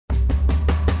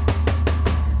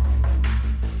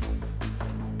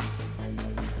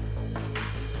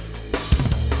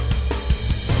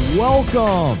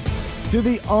Welcome to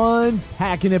the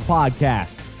Unpacking It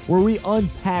podcast, where we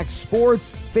unpack sports,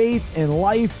 faith, and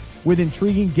life with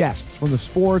intriguing guests from the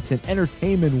sports and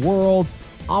entertainment world.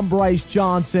 I'm Bryce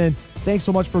Johnson. Thanks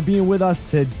so much for being with us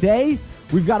today.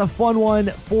 We've got a fun one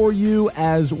for you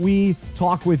as we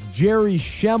talk with Jerry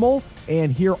Schemmel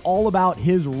and hear all about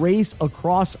his race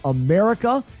across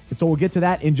America. And so we'll get to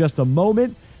that in just a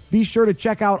moment. Be sure to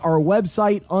check out our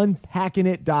website,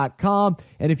 unpackingit.com.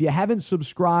 And if you haven't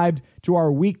subscribed to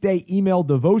our weekday email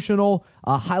devotional,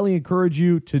 I highly encourage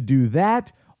you to do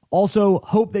that. Also,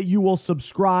 hope that you will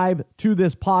subscribe to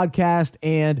this podcast,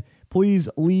 and please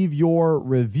leave your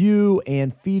review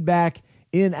and feedback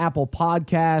in Apple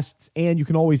Podcasts. And you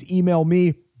can always email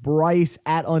me,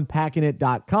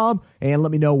 Bryce@unpackingit.com, and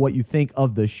let me know what you think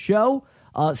of the show.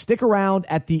 Stick around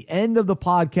at the end of the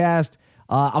podcast.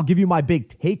 I'll give you my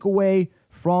big takeaway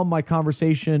from my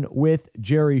conversation with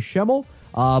Jerry Schemmel.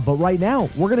 But right now,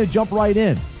 we're going to jump right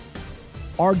in.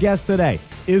 Our guest today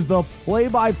is the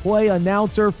play-by-play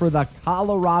announcer for the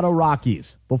Colorado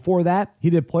Rockies. Before that, he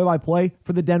did play-by-play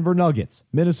for the Denver Nuggets,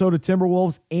 Minnesota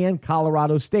Timberwolves, and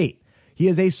Colorado State. He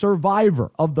is a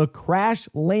survivor of the crash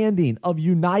landing of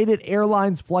United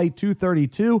Airlines Flight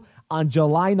 232 on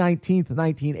July 19th,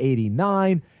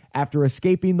 1989. After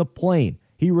escaping the plane,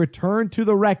 he returned to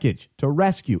the wreckage to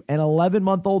rescue an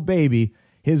 11-month-old baby.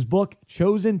 His book,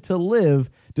 Chosen to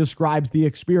Live, describes the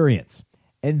experience.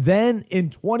 And then in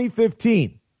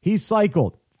 2015, he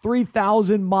cycled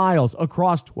 3,000 miles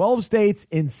across 12 states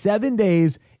in 7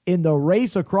 days in the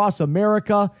Race Across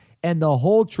America, and the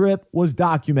whole trip was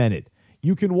documented.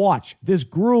 You can watch this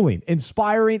grueling,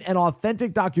 inspiring, and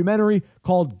authentic documentary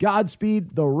called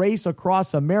Godspeed, the Race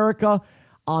Across America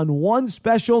on one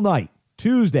special night,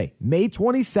 Tuesday, May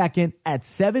 22nd at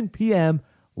 7 p.m.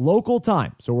 local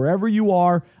time. So wherever you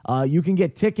are, you can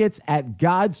get tickets at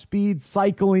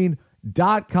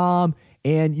GODSPEEDcycling.com,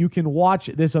 and you can watch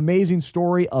this amazing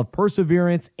story of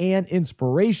perseverance and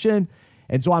inspiration.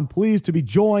 And so I'm pleased to be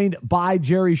joined by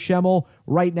Jerry Schemmel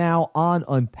right now on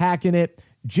Unpacking It.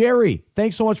 Jerry,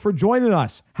 thanks so much for joining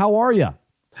us. How are you?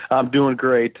 I'm doing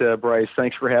great, Bryce.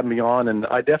 Thanks for having me on, and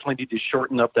I definitely need to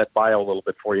shorten up that bio a little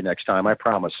bit for you next time. I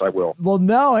promise I will. Well,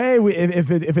 no, hey, if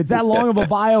it's that long of a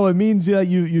bio, it means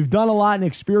you've done a lot and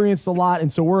experienced a lot,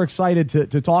 and so we're excited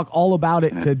to talk all about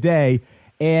it today.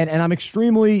 And I'm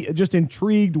extremely just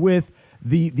intrigued with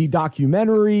the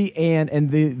documentary and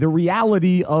the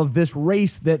reality of this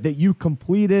race that you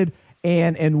completed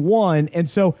and won. And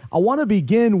so I want to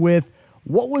begin with,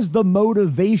 what was the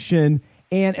motivation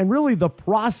and really the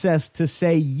process to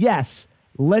say, yes,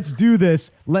 let's do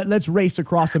this. Let's race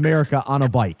across America on a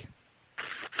bike?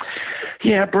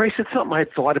 Yeah, Bryce, it's something I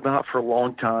thought about for a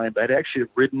long time. I'd actually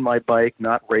ridden my bike,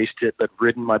 not raced it, but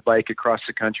ridden my bike across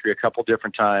the country a couple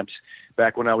different times.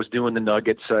 Back when I was doing the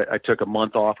Nuggets, I took a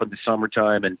month off in the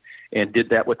summertime and did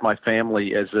that with my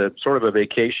family as a sort of a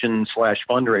vacation /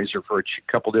 fundraiser for a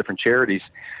couple different charities.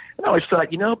 And I always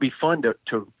thought, it'd be fun to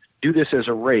do this as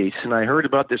a race. And I heard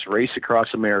about this race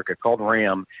across America called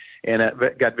RAM, and I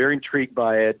got very intrigued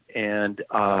by it. And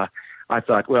I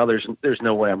thought, well, there's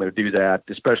no way I'm going to do that,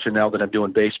 especially now that I'm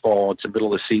doing baseball. It's the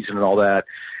middle of the season and all that.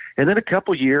 And then a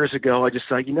couple years ago, I just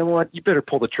thought, you know what, you better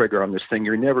pull the trigger on this thing.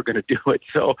 You're never going to do it.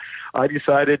 So I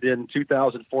decided in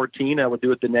 2014 I would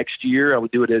do it the next year. I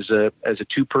would do it as a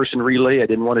two-person relay. I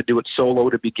didn't want to do it solo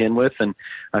to begin with. And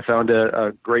I found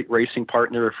a great racing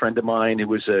partner, a friend of mine who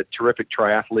was a terrific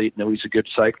triathlete, and he's a good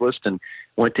cyclist, and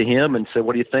went to him and said,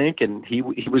 what do you think? And he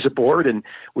was aboard, and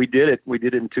we did it. We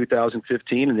did it in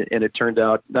 2015, and it turned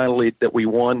out not only that we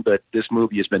won, but this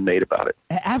movie has been made about it.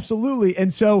 Absolutely.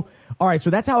 And so, all right, so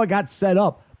that's how it got set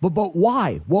up. But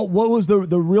why? What was the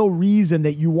real reason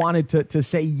that you wanted to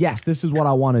say, yes, this is what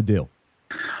I want to do?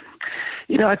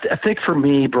 I think for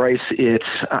me, Bryce, it's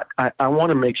I want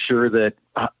to make sure that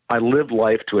I live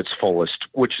life to its fullest,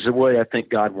 which is the way I think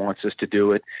God wants us to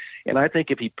do it. And I think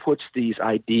if he puts these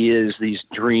ideas, these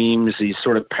dreams, these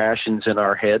sort of passions in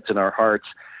our heads and our hearts,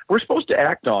 we're supposed to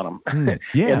act on them.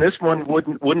 Yeah. And this one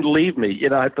wouldn't leave me.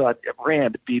 I thought,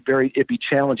 it'd be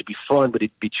challenging, it'd be fun, but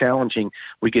it'd be challenging.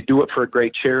 We could do it for a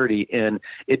great charity. And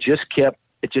it just kept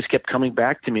coming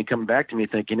back to me,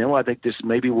 thinking, I think this is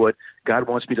maybe what God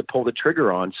wants me to pull the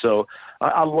trigger on. So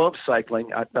I love cycling.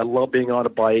 I love being on a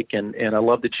bike, and I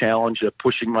love the challenge of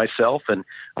pushing myself. And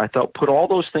I thought, put all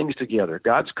those things together.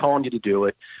 God's calling you to do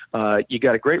it. You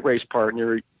got a great race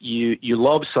partner. You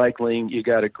love cycling. You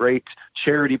got a great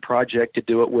charity project to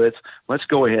do it with. Let's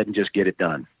go ahead and just get it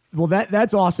done. Well,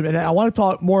 that's awesome, and I want to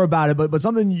talk more about it, but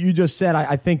something you just said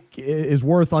I think is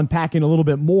worth unpacking a little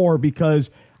bit more, because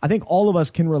I think all of us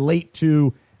can relate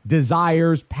to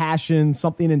desires, passions,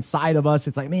 something inside of us.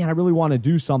 It's like, man, I really want to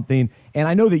do something. And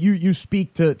I know that you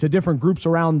speak to different groups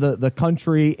around the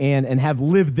country and have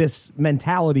lived this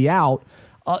mentality out.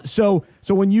 So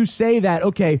when you say that,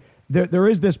 okay, there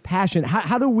is this passion,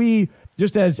 how do we,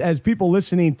 just as people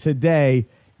listening today,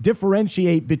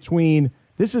 differentiate between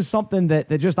this is something that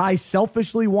just I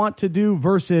selfishly want to do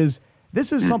versus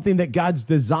this is something that God's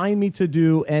designed me to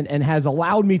do and has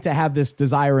allowed me to have this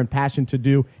desire and passion to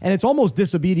do, and it's almost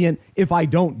disobedient if I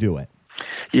don't do it?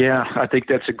 Yeah, I think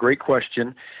that's a great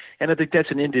question. And I think that's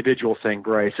an individual thing,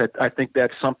 Bryce. I think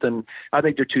that's something. I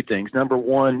think there are two things. Number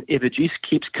one, if it just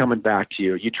keeps coming back to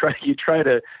you, you try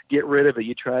to get rid of it,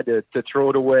 you try to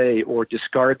throw it away or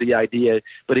discard the idea,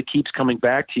 but it keeps coming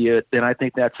back to you, then I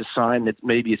think that's a sign that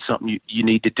maybe it's something you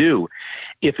need to do.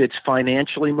 If it's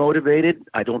financially motivated,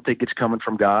 I don't think it's coming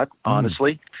from God,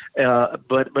 honestly.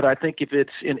 But I think if it's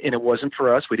and it wasn't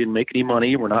for us, we didn't make any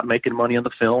money. We're not making money on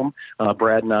the film,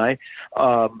 Brad and I.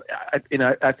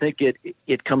 I think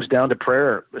it comes down to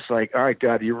prayer. It's like, all right,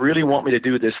 God, do you really want me to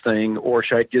do this thing, or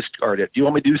should I discard it? Do you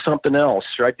want me to do something else?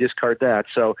 Should I discard that?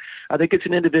 So I think it's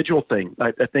an individual thing.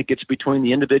 I think it's between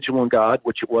the individual and God,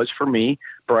 which it was for me,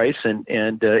 Bryce, and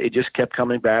it just kept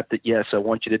coming back that, yes, I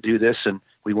want you to do this, and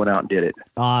we went out and did it.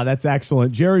 That's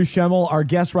excellent. Jerry Schemmel, our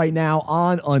guest right now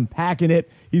on Unpacking It.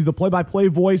 He's the play-by-play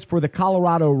voice for the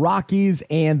Colorado Rockies,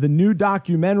 and the new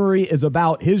documentary is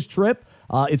about his trip.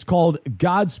 It's called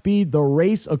GODSPEED, the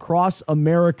Race Across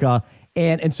America.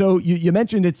 And so you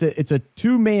mentioned it's a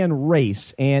two-man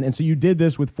race, and so you did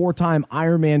this with four-time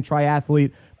Ironman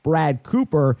triathlete Brad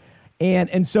Cooper.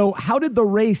 And so how did the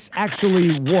race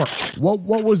actually work?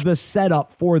 What was the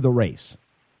setup for the race?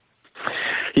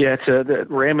 Yeah, the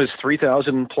Ram is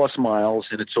 3,000 plus miles,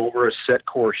 and it's over a set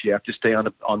course. You have to stay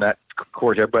on that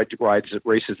course. Everybody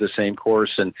races the same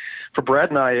course. And for Brad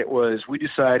and I, we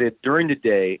decided during the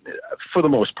day, for the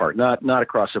most part, not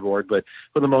across the board, but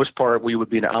for the most part, we would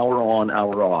be an hour on,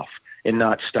 hour off, and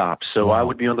not stop. So wow. I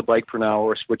would be on the bike for an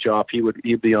hour, switch off.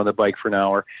 He'd be on the bike for an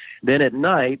hour. Then at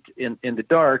night, in the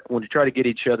dark, when we try to get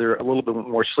each other a little bit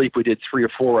more sleep, we did 3 or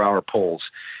 4 hour pulls.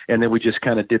 And then we just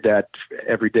kind of did that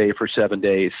every day for 7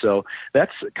 days. So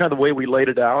that's kind of the way we laid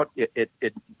it out.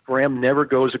 Ram never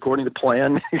goes according to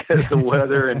plan because the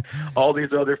weather and all these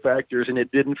other factors, and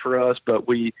it didn't for us, but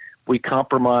we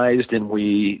compromised and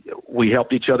we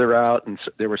helped each other out. And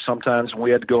there were some times when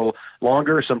we had to go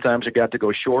longer, sometimes it got to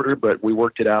go shorter, but we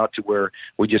worked it out to where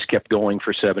we just kept going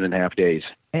for 7.5 days.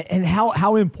 And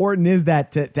how important is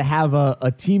that to have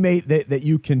a teammate that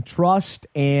you can trust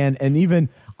and even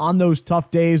on those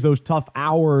tough days, those tough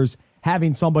hours,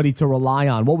 having somebody to rely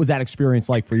on? What was that experience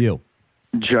like for you?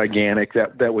 Gigantic.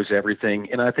 That was everything.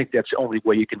 And I think that's the only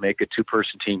way you can make a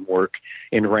two-person team work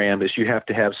in Ram is you have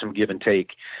to have some give and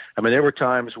take. I mean, there were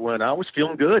times when I was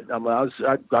feeling good.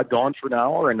 I'd gone for an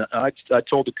hour, and I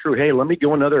told the crew, hey, let me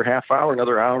go another half hour,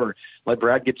 another hour, let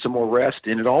Brad get some more rest.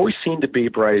 And it always seemed to be,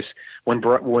 Bryce, when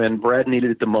Brad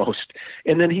needed it the most.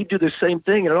 And then he'd do the same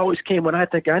thing, and it always came when I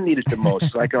think I needed it the most.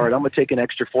 It's like, all right, I'm going to take an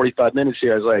extra 45 minutes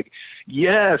here. I was like,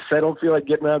 yes, I don't feel like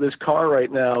getting out of this car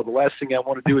right now. The last thing I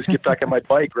want to do is get back on my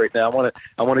bike right now.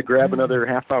 I want to grab another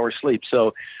half hour sleep.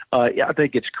 So yeah, I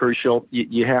think it's crucial.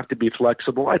 You have to be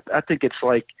flexible. I think it's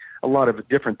like a lot of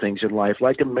different things in life,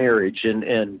 like a marriage and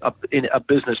in a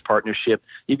business partnership.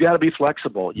 You've got to be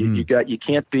flexible. You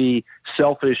can't be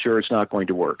selfish, or it's not going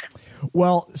to work.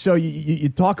 Well, so you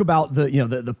talk about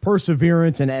the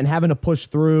perseverance and having to push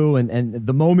through and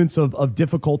the moments of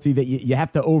difficulty that you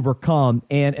have to overcome,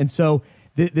 and so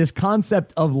this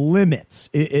concept of limits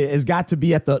has got to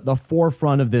be at the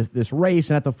forefront of this race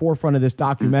and at the forefront of this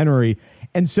documentary.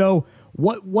 And so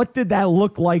what did that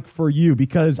look like for you?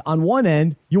 Because on one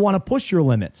end, you want to push your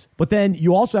limits, but then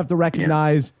you also have to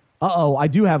recognize, I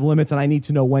do have limits and I need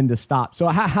to know when to stop. So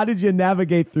how did you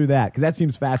navigate through that? Because that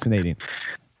seems fascinating.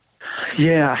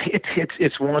 Yeah,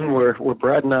 it's one where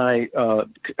Brad and I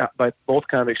both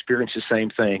kind of experienced the same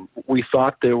thing. We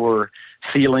thought there were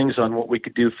ceilings on what we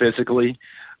could do physically.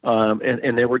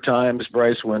 And there were times,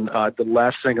 Bryce, when the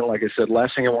last thing I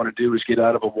want to do is get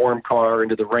out of a warm car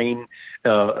into the rain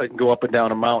and go up and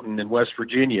down a mountain in West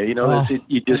Virginia.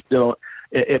 You just don't.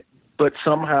 But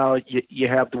somehow you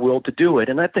have the will to do it.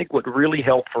 And I think what really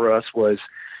helped for us was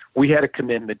we had a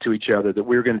commitment to each other that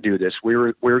we were going to do this.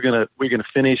 We're going to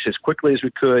finish as quickly as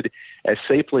we could, as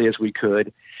safely as we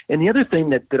could. And the other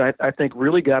thing that I think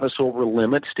really got us over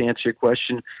limits, to answer your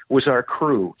question, was our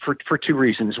crew for two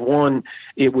reasons. One,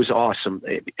 it was awesome.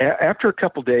 After a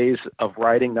couple days of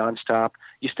riding nonstop,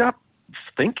 you stop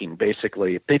thinking,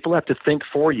 basically. People have to think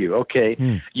for you. Okay,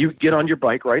 you get on your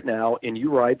bike right now and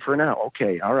you ride for now.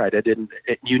 Okay, all right,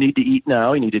 you need to eat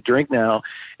now, you need to drink now,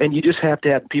 and you just have to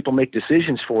have people make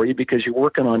decisions for you because you're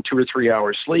working on 2 or 3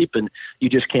 hours sleep and you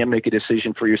just can't make a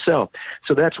decision for yourself.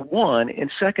 So that's one.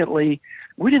 And secondly,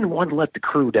 we didn't want to let the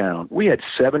crew down. We had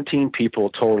 17 people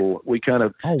total. We kind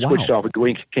of switched off.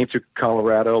 We came through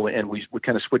Colorado, and we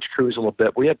kind of switched crews a little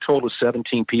bit. We had a total of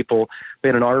 17 people. We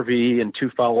had an RV and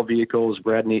 2 follow vehicles.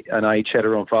 Brad and I each had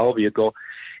our own follow vehicle.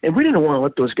 And we didn't want to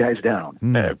let those guys down,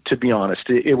 to be honest.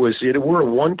 We're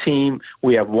one team.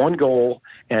 We have one goal,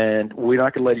 and we're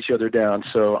not going to let each other down.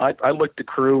 So I looked at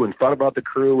the crew and thought about the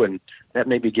crew, and that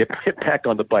made me get back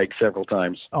on the bike several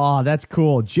times. Oh, that's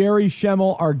cool. Jerry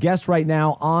Schemmel, our guest right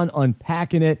now on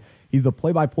Unpacking It. He's the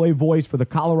play-by-play voice for the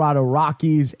Colorado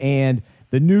Rockies, and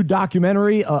the new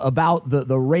documentary about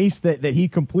the race that he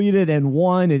completed and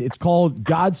won. It's called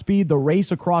GODSPEED, The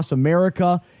Race Across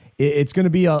America. It's going to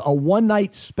be a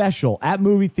one-night special at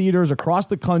movie theaters across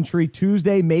the country,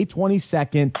 Tuesday, May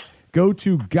 22nd. Go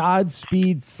to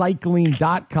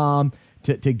GODSPEEDcycling.com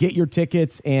to get your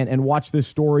tickets and watch this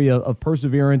story of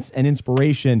perseverance and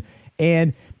inspiration.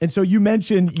 And so you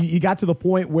mentioned you got to the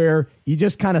point where you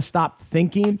just kind of stopped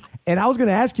thinking. And I was going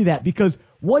to ask you that because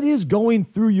what is going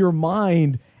through your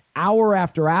mind hour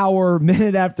after hour,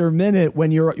 minute after minute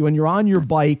when you're on your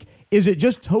bike? Is it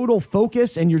just total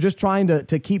focus and you're just trying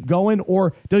to keep going,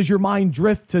 or does your mind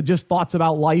drift to just thoughts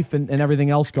about life and everything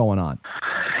else going on?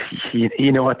 I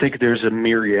think there's a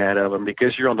myriad of them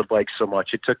because you're on the bike so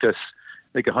much. It took us,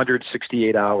 I think,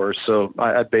 168 hours, so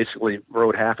I basically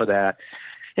rode half of that.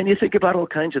 And you think about all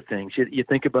kinds of things. You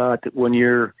think about when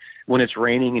it's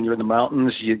raining and you're in the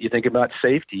mountains, you think about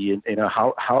safety and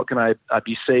how can I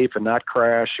be safe and not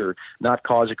crash or not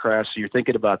cause a crash. So you're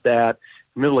thinking about that.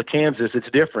 Middle of Kansas, it's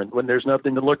different. When there's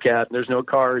nothing to look at and there's no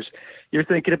cars, you're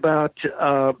thinking about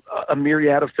a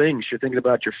myriad of things. You're thinking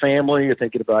about your family. You're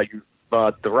thinking about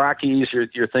the Rockies.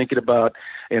 You're thinking about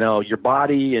your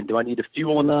body and do I need to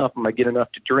fuel enough? Am I getting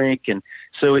enough to drink? And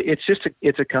so it's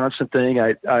a constant thing.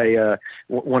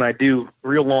 When I do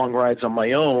real long rides on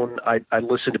my own, I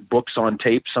listen to books on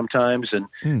tape sometimes, and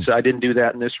so I didn't do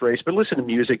that in this race. But listen to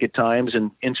music at times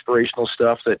and inspirational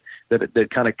stuff that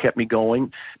kind of kept me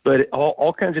going. But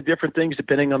all kinds of different things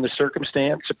depending on the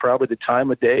circumstance, probably the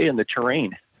time of day and the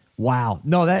terrain. Wow,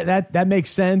 no, that makes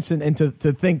sense, and to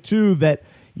think too that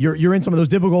you're in some of those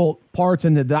difficult parts,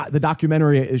 and the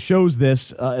documentary shows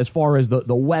this as far as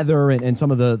the weather and some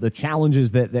of the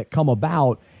challenges that come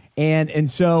about. And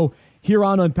so here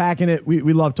on Unpacking It,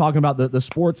 we love talking about the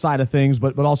sports side of things,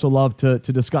 but also love to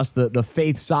discuss the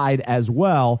faith side as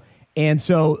well. And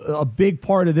so a big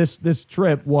part of this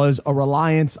trip was a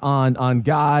reliance on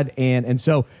God. And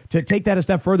so to take that a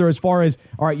step further, as far as,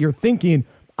 all right, you're thinking,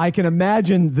 I can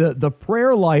imagine the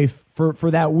prayer life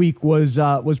for that week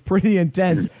was pretty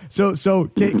intense. So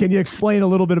can you explain a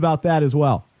little bit about that as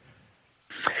well?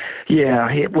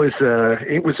 Yeah, it was a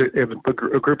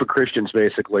group of Christians,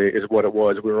 basically, is what it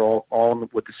was. We were all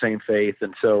with the same faith,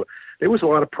 and so there was a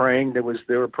lot of praying. There was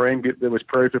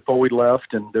prayers before we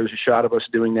left, and there was a shot of us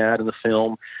doing that in the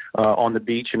film on the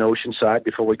beach in Oceanside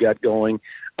before we got going.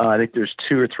 I think there's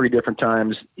 2 or 3 different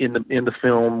times in the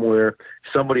film where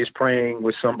somebody is praying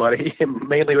with somebody,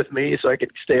 mainly with me, so I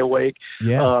could stay awake.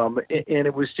 Yeah. And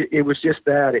it was just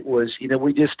that. It was,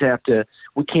 we just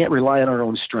we can't rely on our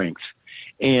own strength.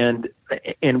 And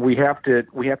we have to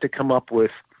come up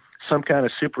with some kind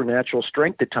of supernatural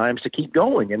strength at times to keep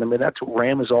going. And I mean, that's what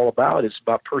RAM is all about. It's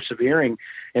about persevering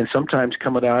and sometimes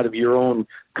coming out of your own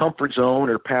comfort zone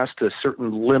or past a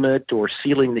certain limit or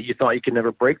ceiling that you thought you could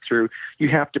never break through. You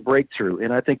have to break through.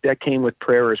 And I think that came with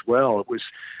prayer as well. It was,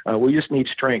 we just need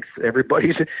strength.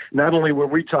 Everybody's, not only were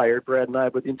we tired, Brad and I,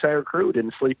 but the entire crew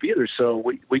didn't sleep either. So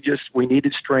we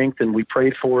needed strength, and we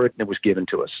prayed for it, and it was given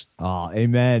to us. Oh,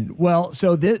 amen. Well,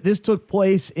 so this took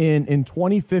place in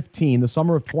 2015, the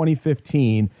summer of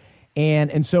 2015.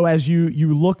 And so as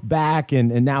you look back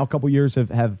and now a couple years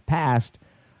have passed,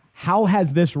 how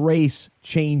has this race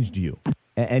changed you?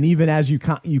 And even as you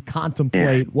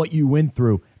contemplate what you went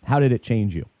through, how did it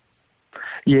change you?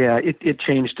 Yeah, it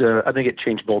changed. I think it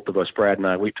changed both of us, Brad and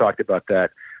I. We've talked about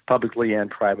that publicly and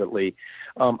privately.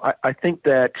 I think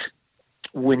that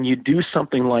when you do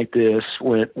something like this,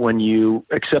 when you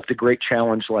accept a great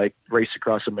challenge like Race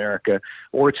Across America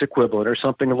or its equivalent or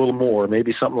something a little more,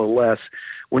 maybe something a little less,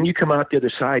 when you come out the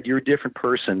other side, you're a different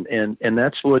person. And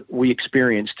that's what we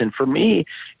experienced. And for me,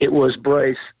 it was,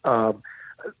 Bryce,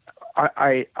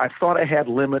 I thought I had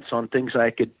limits on things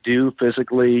I could do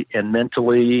physically and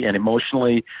mentally and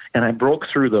emotionally, and I broke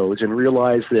through those and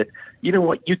realized that, you know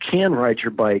what, you can ride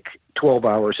your bike 12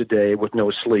 hours a day with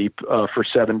no sleep for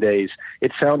 7 days.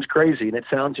 It sounds crazy and it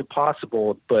sounds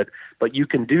impossible, but you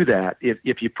can do that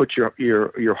if you put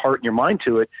your heart and your mind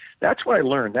to it. That's what I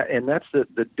learned, and that's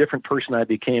the different person I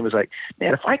became. Is like,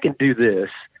 man, if I can do this,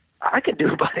 I can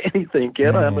do about anything,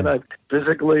 kid. I mean,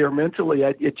 physically or mentally,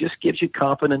 it just gives you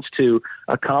confidence to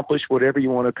accomplish whatever you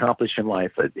want to accomplish in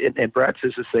life. And Brad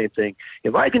says the same thing.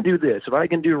 If I can do this, if I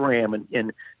can do RAM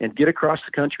and get across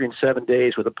the country in 7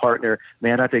 days with a partner,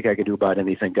 man, I think I can do about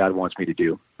anything God wants me to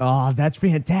do. Oh, that's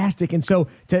fantastic. And so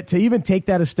to even take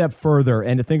that a step further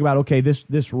and to think about, okay,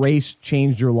 this race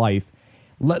changed your life.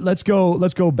 Let's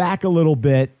go back a little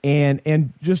bit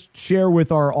and just share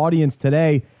with our audience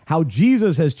today how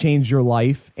Jesus has changed your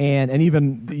life, and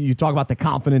even you talk about the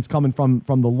confidence coming from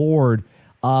the Lord.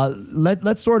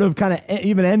 Let's sort of kind of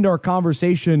even end our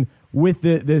conversation with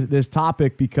this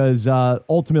topic, because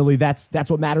ultimately that's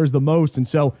what matters the most. And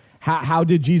so how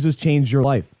did Jesus change your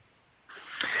life?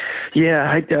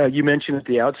 Yeah, you mentioned at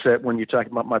the outset when you're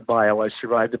talking about my bio, I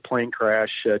survived a plane crash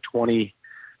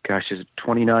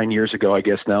 29 years ago, I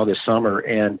guess now, this summer,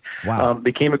 and wow.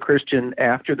 Became a Christian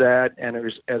after that. And it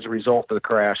was as a result of the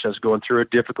crash. I was going through a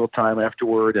difficult time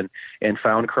afterward, and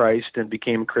found Christ and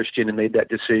became a Christian and made that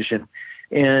decision.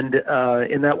 And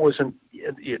that wasn't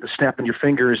snapping your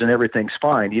fingers and everything's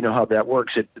fine. You know how that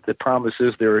works. The promise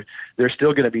is there's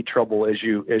still going to be trouble as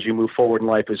you move forward in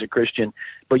life as a Christian,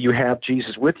 but you have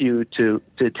Jesus with you to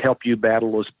help you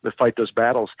fight those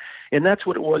battles. And that's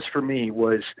what it was for me.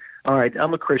 Was, all right,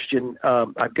 I'm a Christian.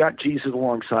 I've got Jesus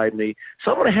alongside me,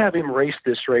 so I'm going to have him race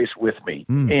this race with me.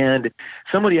 And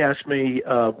somebody asked me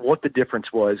what the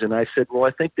difference was, and I said, well,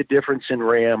 I think the difference in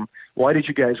RAM. Why did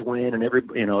you guys win? And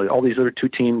all these other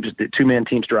the two-man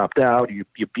teams dropped out. You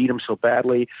beat them so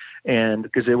badly, and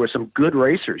because there were some good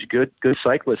racers, good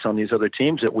cyclists on these other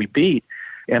teams that we beat.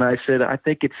 And I said, I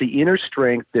think it's the inner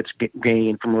strength that's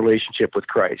gained from relationship with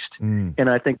Christ. And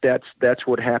I think that's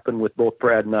what happened with both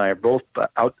Brad and I. Both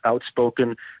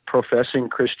outspoken, professing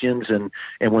Christians. And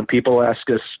when people ask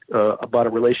us about a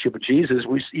relationship with Jesus,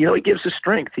 he gives us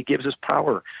strength. He gives us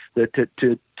power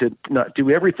to not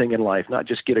do everything in life, not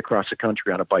just get across the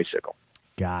country on a bicycle.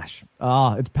 Gosh,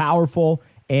 it's powerful.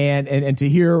 And to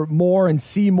hear more and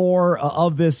see more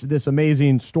of this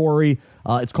amazing story,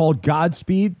 it's called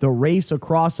Godspeed, The Race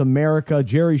Across America.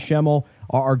 Jerry Schemmel,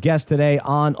 our guest today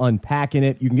on Unpacking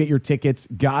It. You can get your tickets,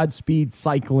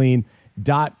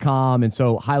 GodspeedCycling.com. And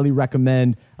so highly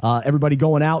recommend everybody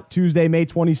going out Tuesday, May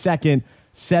 22nd,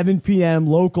 7 p.m.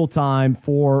 local time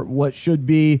for what should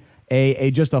be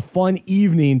just a fun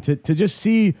evening to just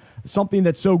see something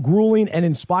that's so grueling and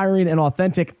inspiring and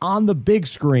authentic on the big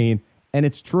screen. And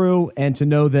it's true, and to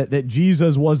know that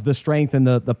Jesus was the strength and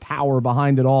the power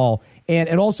behind it all.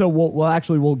 And also,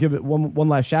 we'll give it one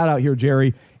last shout out here,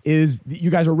 Jerry, is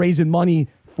you guys are raising money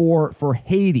for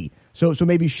Haiti. So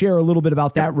maybe share a little bit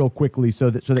about that real quickly, so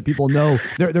that people know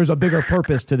there's a bigger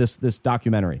purpose to this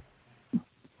documentary.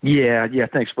 Yeah.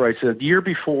 Thanks, Bryce. The year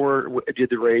before I did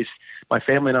the race, my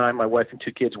family and I, my wife and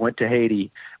 2 kids, went to Haiti.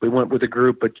 We went with a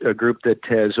group that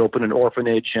has opened an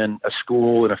orphanage and a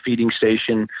school and a feeding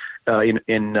station in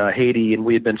Haiti, and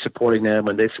we had been supporting them.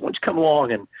 And they said, "Why don't you come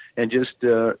along and just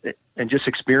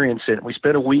experience it?" We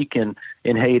spent a week in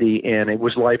Haiti, and it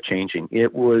was life changing.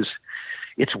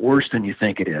 It's worse than you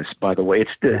think it is, by the way.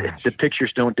 The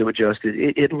pictures don't do it justice.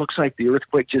 It looks like the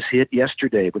earthquake just hit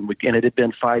yesterday, and it had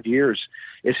been 5 years.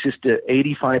 It's just an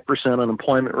 85%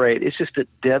 unemployment rate. It's just a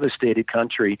devastated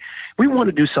country. We want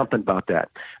to do something about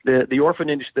that. The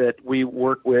orphanage that we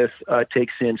work with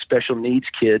takes in special needs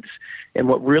kids, and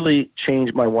what really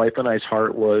changed my wife and I's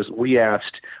heart was we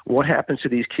asked, what happens to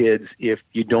these kids if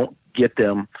you don't get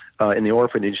them in the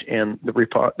orphanage? And the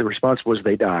response was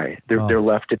they die. They're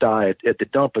left to die at the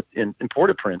dump in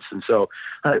Port-au-Prince. And so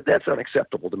that's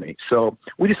unacceptable to me. So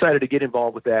we decided to get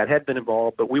involved with that, had been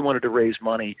involved, but we wanted to raise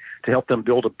money to help them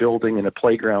build a building and a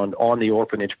playground on the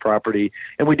orphanage property.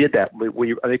 And we did that.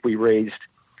 I think we raised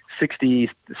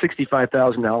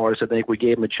 $65,000. I think we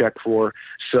gave them a check for.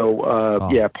 So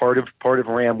part of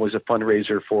RAM was a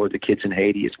fundraiser for the kids in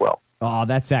Haiti as well. Oh,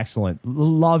 that's excellent.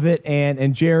 Love it.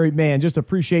 And Jerry, man, just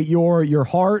appreciate your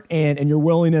heart and your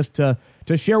willingness to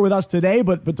share with us today,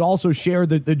 but to also share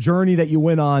the journey that you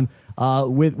went on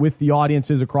with the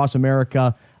audiences across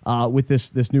America with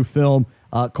this new film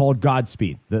called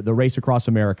Godspeed, the Race Across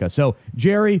America. So,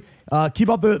 Jerry, keep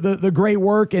up the great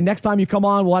work. And next time you come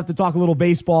on, we'll have to talk a little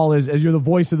baseball as you're the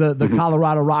voice of the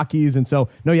Colorado Rockies. And so,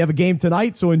 you have a game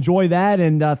tonight, so enjoy that.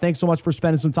 And thanks so much for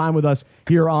spending some time with us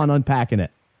here on Unpacking It.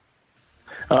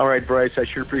 All right, Bryce, I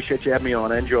sure appreciate you having me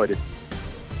on. I enjoyed it.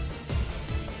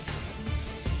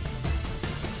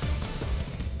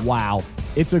 Wow.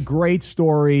 It's a great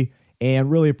story,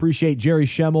 and really appreciate Jerry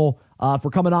Schemmel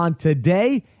for coming on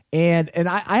today. And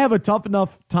I have a tough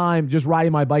enough time just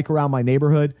riding my bike around my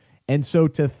neighborhood. And so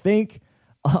to think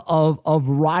of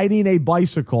riding a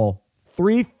bicycle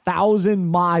 3,000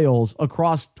 miles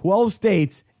across 12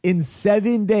 states in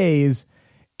 7 days,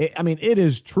 it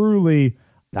is truly,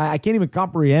 I can't even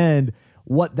comprehend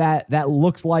what that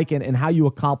looks like and how you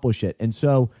accomplish it. And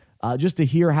so just to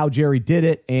hear how Jerry did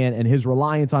it and his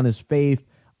reliance on his faith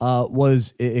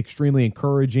was extremely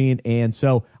encouraging. And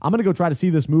so I'm going to go try to see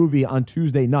this movie on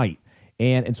Tuesday night.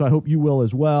 And so I hope you will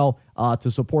as well to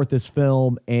support this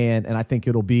film. And I think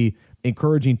it'll be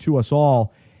encouraging to us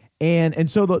all. And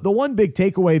so the one big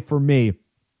takeaway for me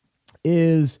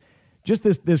is just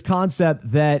this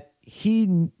concept that he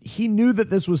knew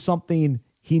that this was something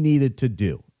he needed to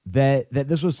do, that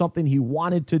this was something he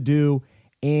wanted to do,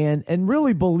 and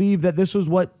really believed that this was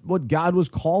what God was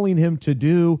calling him to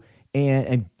do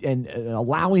and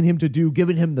allowing him to do,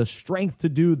 giving him the strength to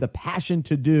do, the passion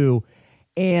to do.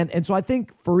 And so I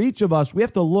think for each of us, we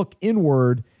have to look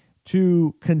inward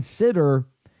to consider,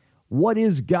 what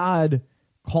is God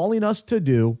calling us to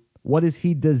do? What has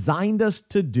he designed us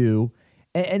to do?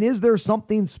 And is there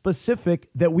something specific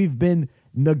that we've been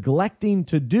neglecting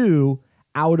to do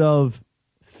out of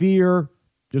fear,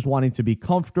 just wanting to be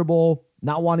comfortable,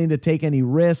 not wanting to take any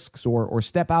risks or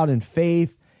step out in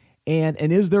faith? And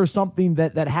is there something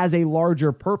that has a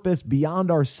larger purpose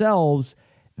beyond ourselves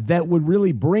that would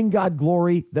really bring God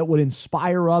glory, that would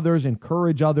inspire others,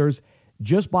 encourage others,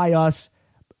 just by us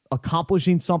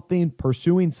accomplishing something,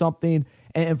 pursuing something?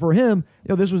 And for him,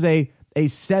 this was a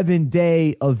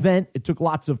 7-day event. It took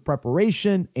lots of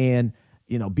preparation and,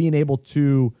 being able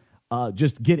to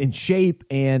just get in shape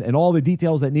and all the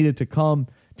details that needed to come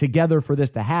together for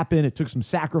this to happen. It took some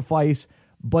sacrifice,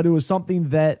 but it was something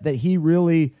that he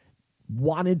really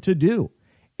wanted to do.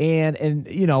 And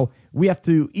we have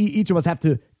to, each of us have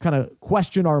to kind of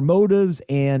question our motives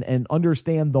and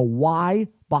understand the why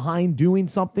behind doing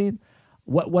something,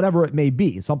 whatever it may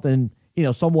be, something,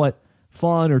 somewhat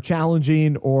fun or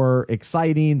challenging or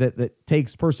exciting that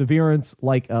takes perseverance,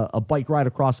 like a bike ride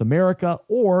across America,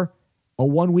 or a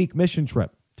 1-week mission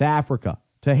trip to Africa,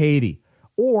 to Haiti,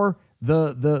 or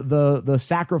the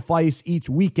sacrifice each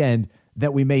weekend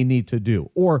that we may need to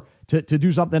do, or to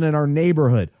do something in our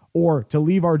neighborhood, or to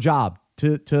leave our job,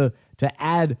 to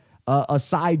add a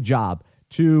side job,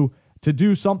 to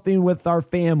do something with our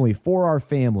family, for our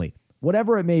family.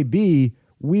 Whatever it may be,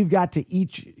 we've got to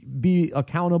each be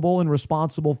accountable and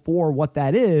responsible for what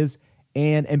that is,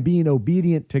 and being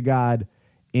obedient to God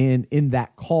in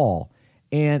that call.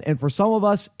 And for some of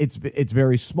us, it's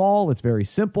very small, it's very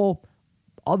simple.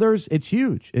 Others, it's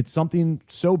huge. It's something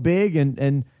so big,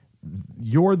 and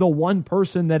you're the one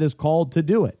person that is called to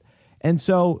do it. And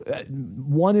so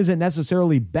one isn't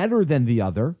necessarily better than the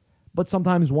other, but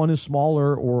sometimes one is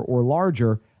smaller or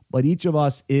larger, but each of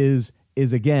us is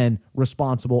again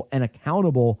responsible and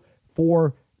accountable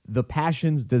for the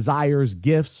passions, desires,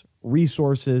 gifts,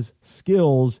 resources,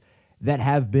 skills that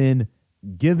have been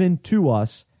given to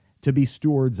us to be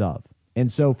stewards of.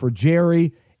 And so for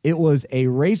Jerry, it was a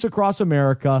race across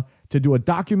America to do a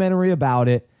documentary about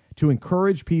it, to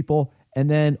encourage people, and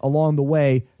then along the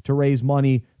way to raise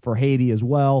money for Haiti as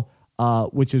well,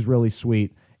 which is really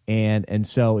sweet. And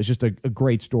so it's just a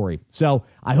great story. So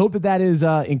I hope that is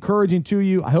encouraging to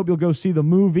you. I hope you'll go see the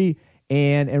movie,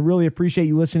 and really appreciate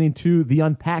you listening to the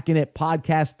Unpacking It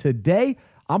podcast today.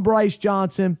 I'm Bryce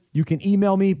Johnson. You can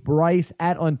email me,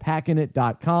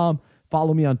 bryce@unpackingit.com.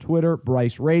 Follow me on Twitter,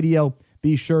 Bryce Radio.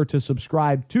 Be sure to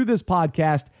subscribe to this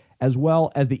podcast as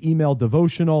well as the email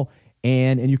devotional,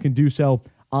 and you can do so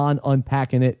on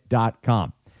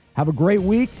unpackingit.com. Have a great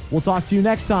week. We'll talk to you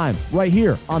next time right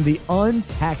here on the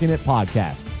Unpacking It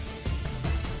podcast.